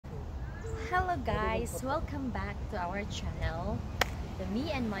Hello guys, welcome back to our channel.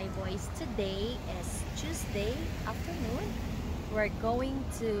 Me and my boys, today is Tuesday afternoon. We're going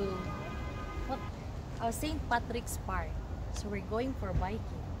to St. Patrick's Park. So we're going for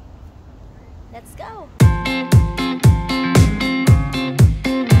biking. Let's go!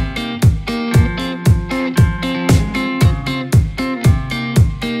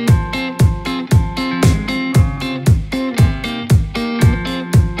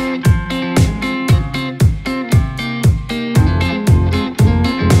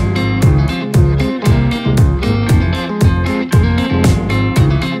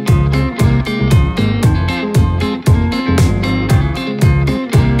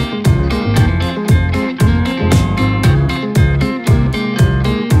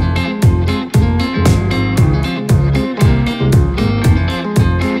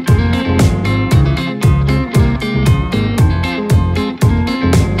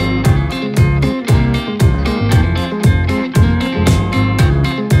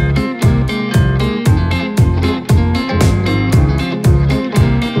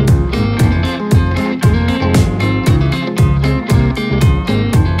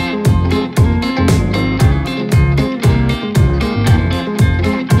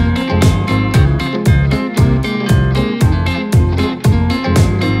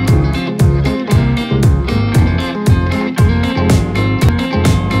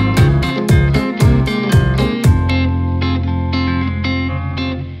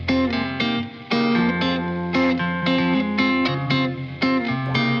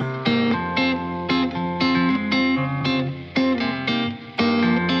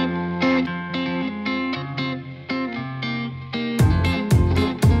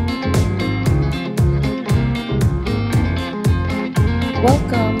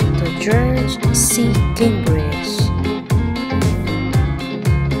 Welcome to George C. King Bridge.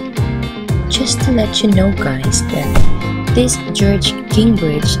 Just to let you know guys that this George King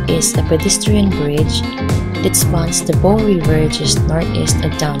Bridge is a pedestrian bridge that spans the Bow River just northeast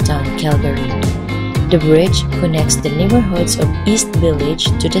of downtown Calgary. The bridge connects the neighborhoods of East Village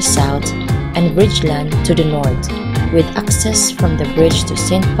to the south and Bridgeland to the north, with access from the bridge to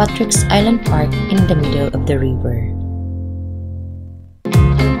St. Patrick's Island Park in the middle of the river.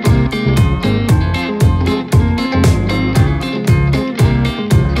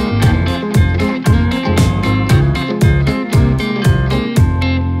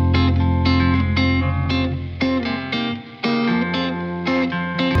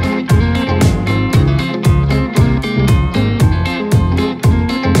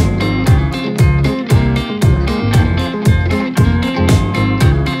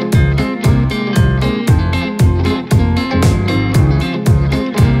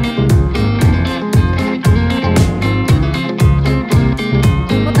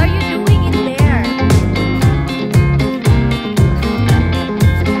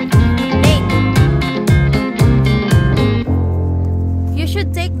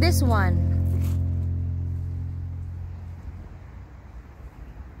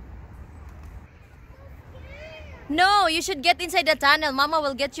 No, you should get inside the tunnel. Mama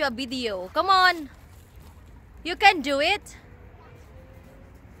will get you a video. Come on. You can do it.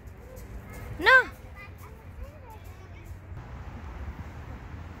 No.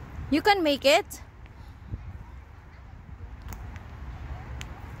 You can make it.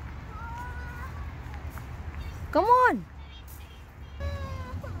 Come on.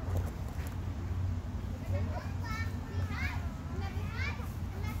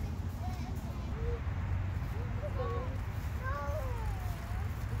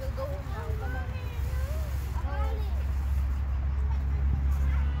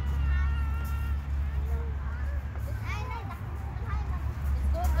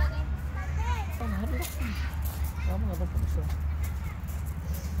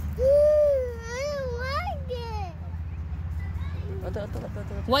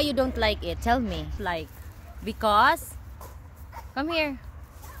 Why you don't like it? Tell me. Like, because? Come here.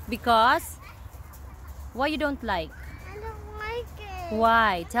 Because? Why you don't like? I don't like it.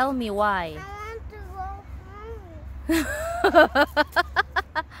 Why? Tell me why. I want to go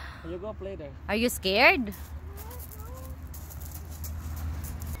home. You go play there. Are you scared?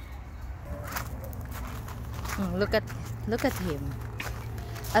 Look at him.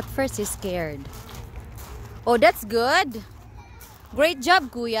 At first he's scared. Oh, that's good. Great job,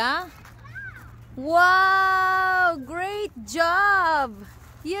 Kuya. Wow, great job.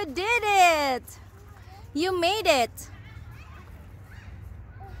 You did it. You made it.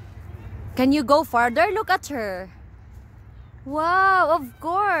 Can you go farther? Look at her. Wow, of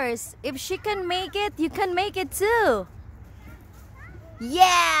course. If she can make it, you can make it too.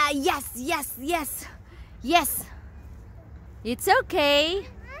 Yeah! Yes, yes, yes. Yes. It's okay.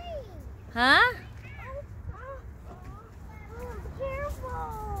 Huh?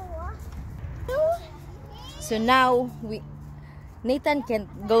 Careful. So now Nathan can't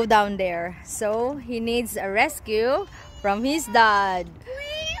go down there. So he needs a rescue from his dad.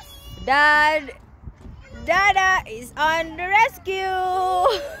 Dad! Dada is on the rescue!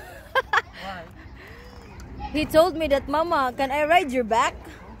 He told me that, Mama, can I ride your back?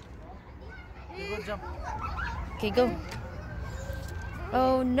 Okay, go.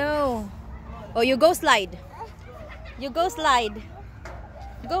 Oh no. Oh, you go slide. You go slide.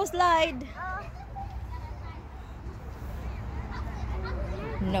 Go slide.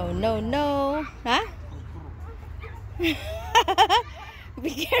 No, no, no. Huh?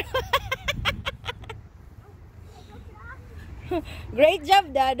 Be careful. Great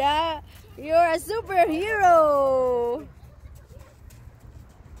job, Dada. You're a superhero.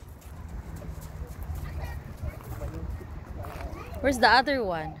 Where's the other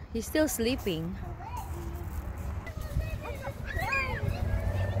one? He's still sleeping.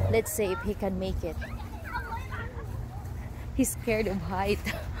 Let's see if he can make it. He's scared of height.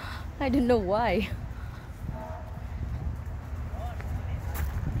 I don't know why.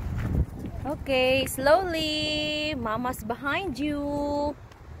 Okay, slowly. Mama's behind you.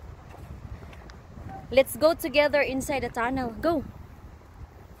 Let's go together inside the tunnel. Go.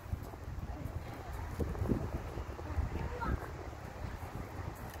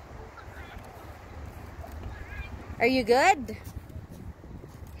 Are you good?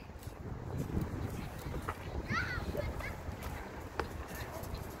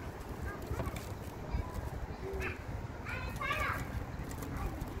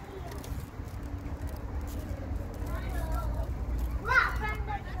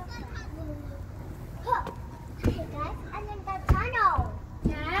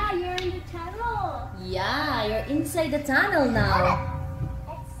 Yeah, you're inside the tunnel now.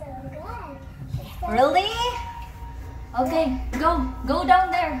 That's so good. Really? Okay, go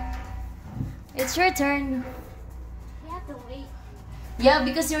down there. It's your turn. You have to wait. Yeah,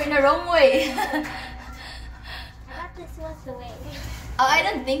 because you're in the wrong way. I thought this was the way. Oh, I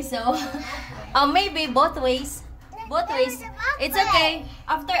don't think so. Maybe both ways. Both ways. It's okay.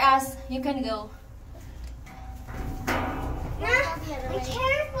 After us, you can go. Be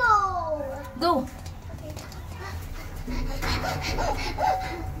careful. Go.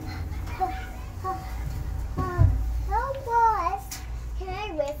 Help us. Can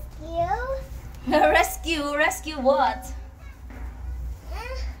I rescue? Rescue what?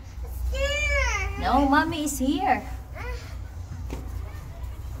 No, Mommy is here.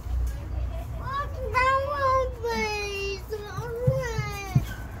 Walk down, please.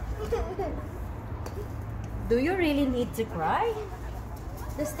 Do you really need to cry?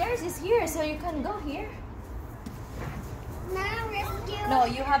 The stairs is here, so you can go here. Now rescue. No,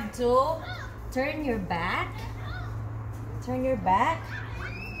 you have to turn your back. Turn your back.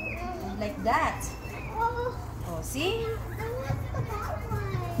 Like that. Oh, Oh, see? I want the bad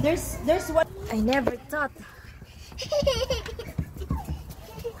one. There's what I never thought.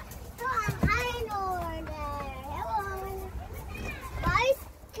 Guys,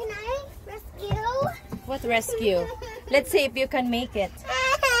 can I rescue? What rescue? Let's see if you can make it.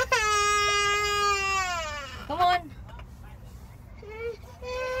 Come on.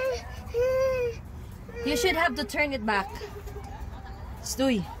 You should have to turn it back.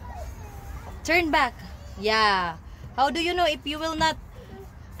 Stoy. Turn back. Yeah. How do you know if you will not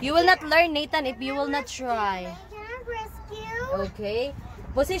learn, Nathan, if you will not try? Can I rescue? Okay.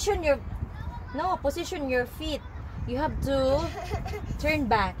 Position your feet. You have to turn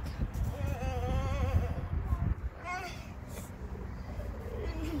back.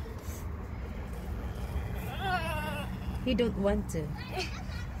 You don't want to.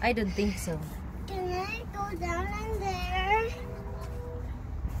 I don't think so. Can I go down in there?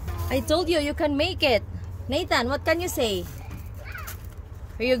 I told you, you can make it. Nathan, what can you say?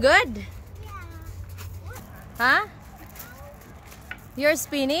 Are you good? Yeah. Huh? You're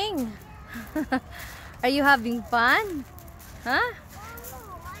spinning? Are you having fun? Huh?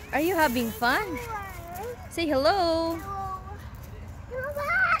 Are you having fun? Say hello. Go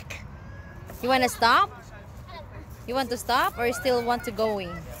back. You want to stop? You want to stop or you still want to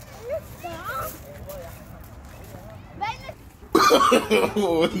going? Stop.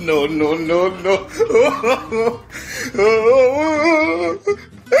 Oh, no, no, no, no.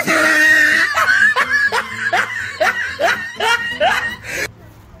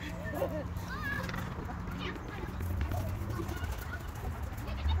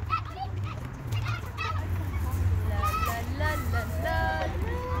 La la la la.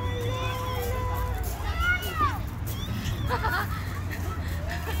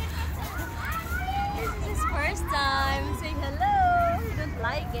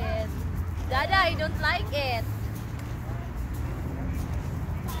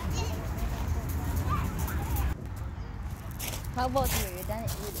 How about here?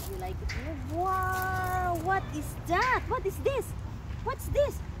 You like it here? Wow! What is that? What is this? What's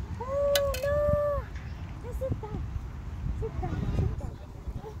this? Oh no! Let's sit down. Sit down. Sit down.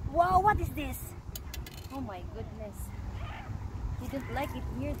 Wow! What is this? Oh my goodness! You don't like it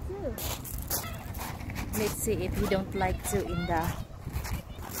here too. Let's see if you don't like to in the.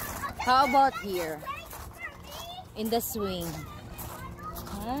 How about here? In the swing.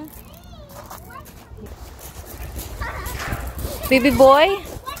 Huh? Baby boy,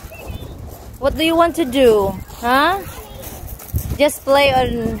 what do you want to do? Huh? Just play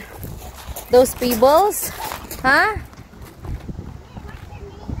on those pebbles? Huh?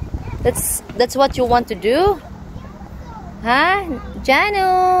 That's what you want to do? Huh?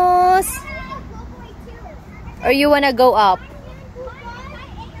 Janus? Or you wanna go up?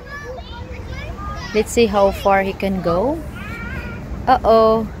 Let's see how far he can go.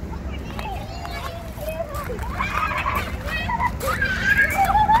 Uh-oh.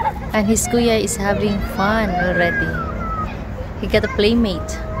 And his kuya is having fun already. He got a playmate.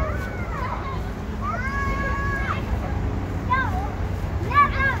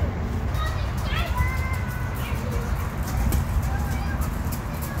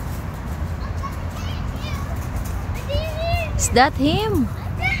 Is that him?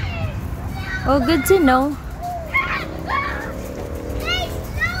 Oh, good to know.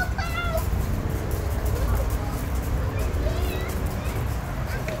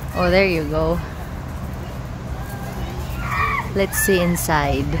 Oh, there you go. Let's see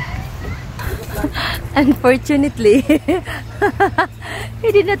inside. Unfortunately,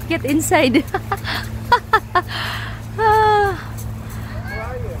 he did not get inside.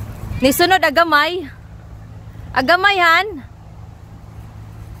 Nisunod agamay. Agamay han.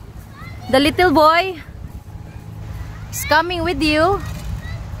 The little boy is coming with you.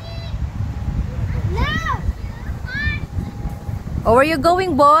 Oh, where you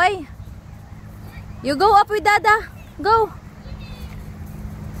going, boy? You go up with Dada. Go.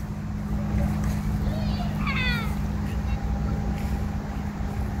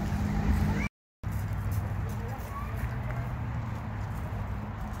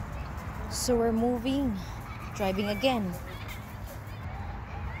 So we're moving. Driving again.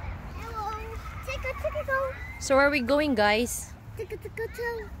 Hello. Go. So where are we going, guys?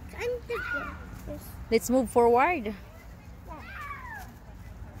 Let's move forward.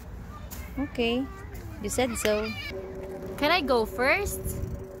 Okay, you said so. Can I go first?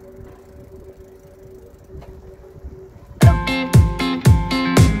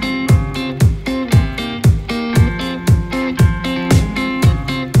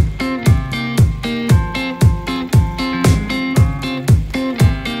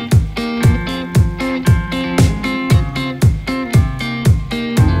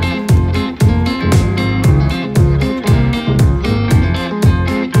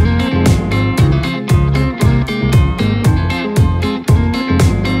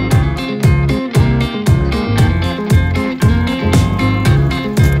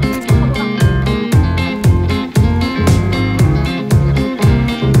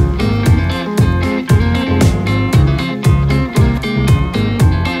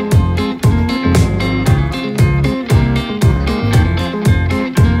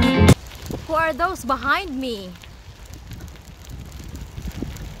 Those behind me.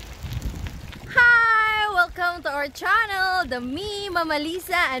 Hi, welcome to our channel, the me, Mama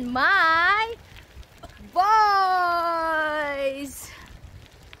Lisa, and my boys.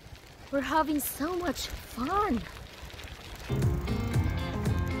 We're having so much fun.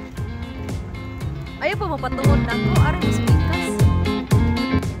 Ayaw pa mapatungod na ko, aray mas pikas.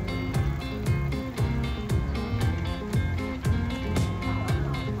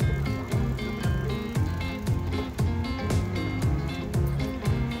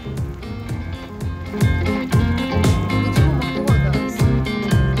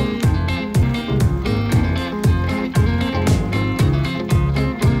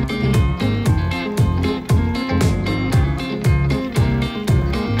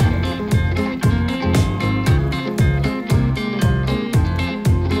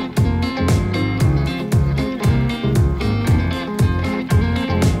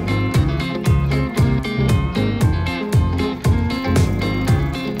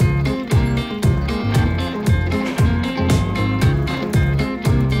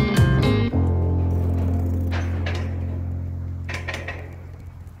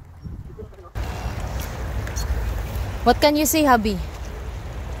 What can you see, hubby?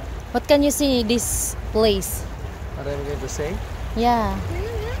 What can you see this place? What am I going to say? Yeah.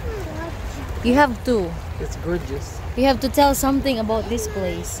 You have to. It's gorgeous. You have to tell something about this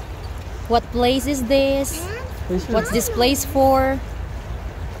place. What place is this? What's this place for?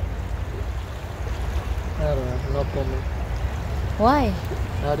 I don't know, no comment. Why?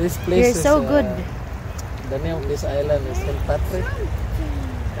 Now this place You're is so good. the name of this island is St. Patrick,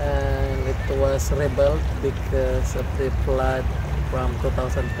 and it was rebuilt because of the flood from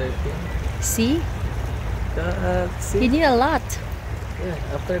 2013. See? See? You need a lot.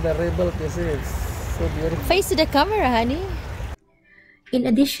 Yeah, after the rebuild, you see, it's so beautiful. Face to the camera, honey.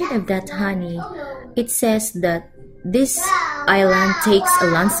 In addition of that, honey, it says that this island takes a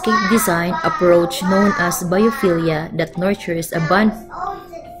landscape design approach known as biophilia that nurtures a bond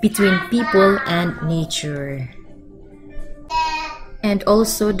between people and nature. And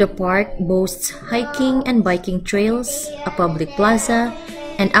also the park boasts hiking and biking trails, a public plaza,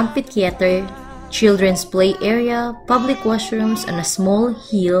 an amphitheater, children's play area, public washrooms on a small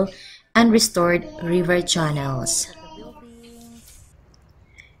hill, and restored river channels.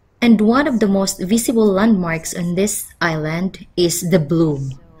 And one of the most visible landmarks on this island is the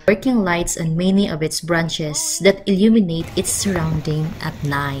bloom, working lights on many of its branches that illuminate its surrounding at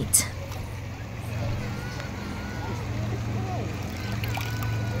night.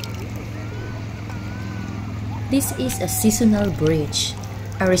 This is a seasonal bridge,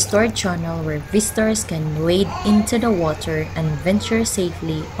 a restored channel where visitors can wade into the water and venture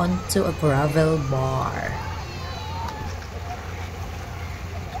safely onto a gravel bar.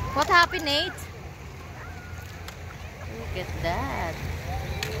 What happened, Nate? Look at that.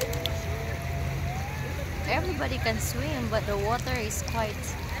 Everybody can swim, but the water is quite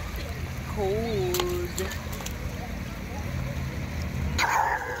cold.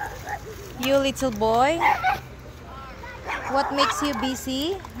 You little boy, what makes you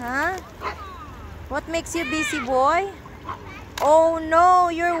busy? Huh? What makes you busy, boy? Oh no,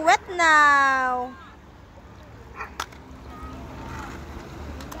 you're wet now.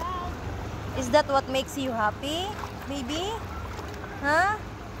 Is that what makes you happy, baby? Huh?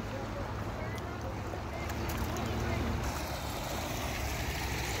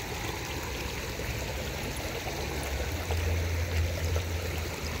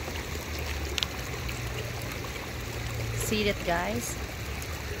 See that, guys?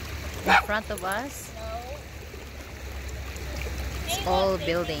 In front of us, it's all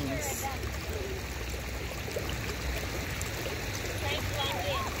buildings.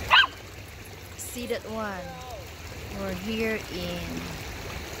 See that one? We're here in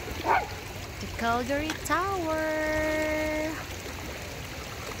the Calgary Tower.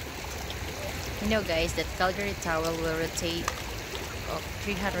 You know, guys, that Calgary Tower will rotate of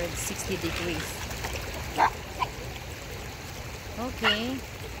 360 degrees. Okay.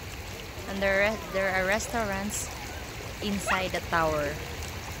 And there are restaurants inside the tower.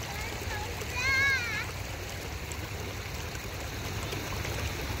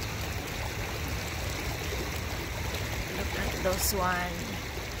 Those one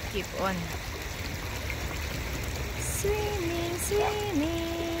keep on swimming, swimming.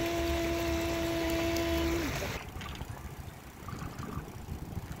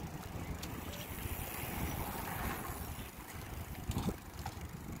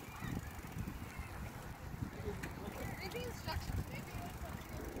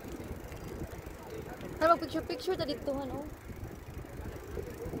 Tara, picture ta dito han oh.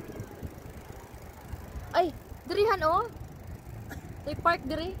 Ay, dirihan oh. They park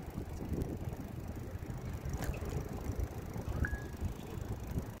diri.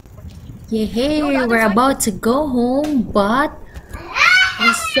 Yay, we're about to go home, but we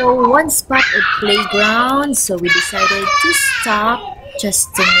saw one spot at playground, so we decided to stop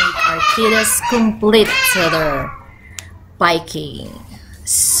just to make our kiddos complete to their biking.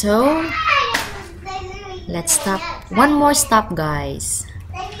 So let's stop. One more stop, guys.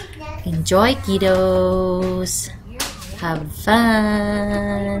 Enjoy, kiddos. Have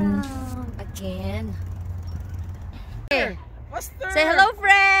fun. Again. Say hello,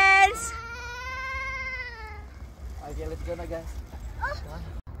 friends. Okay, let's go na, guys.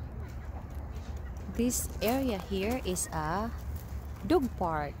 This area here is a dog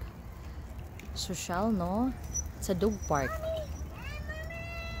park. Social, no? It's a dog park.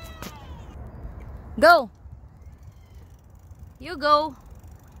 Go. You go.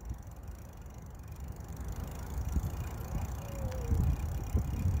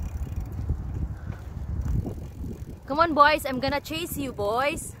 Come on, boys. I'm gonna chase you,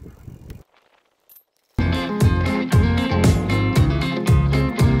 boys.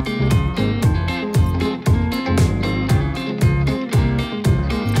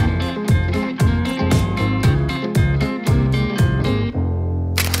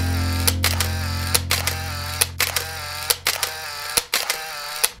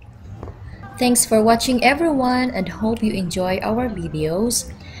 Thanks for watching everyone, and hope you enjoy our videos.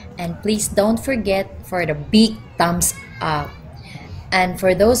 And please don't forget for the big thumbs up. And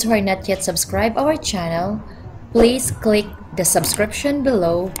for those who are not yet subscribed our channel, please click the subscription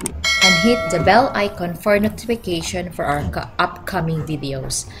below and hit the bell icon for notification for our upcoming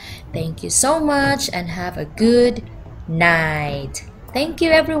videos. Thank you so much and have a good night. Thank you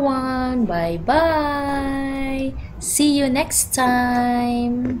everyone. Bye bye. See you next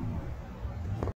time.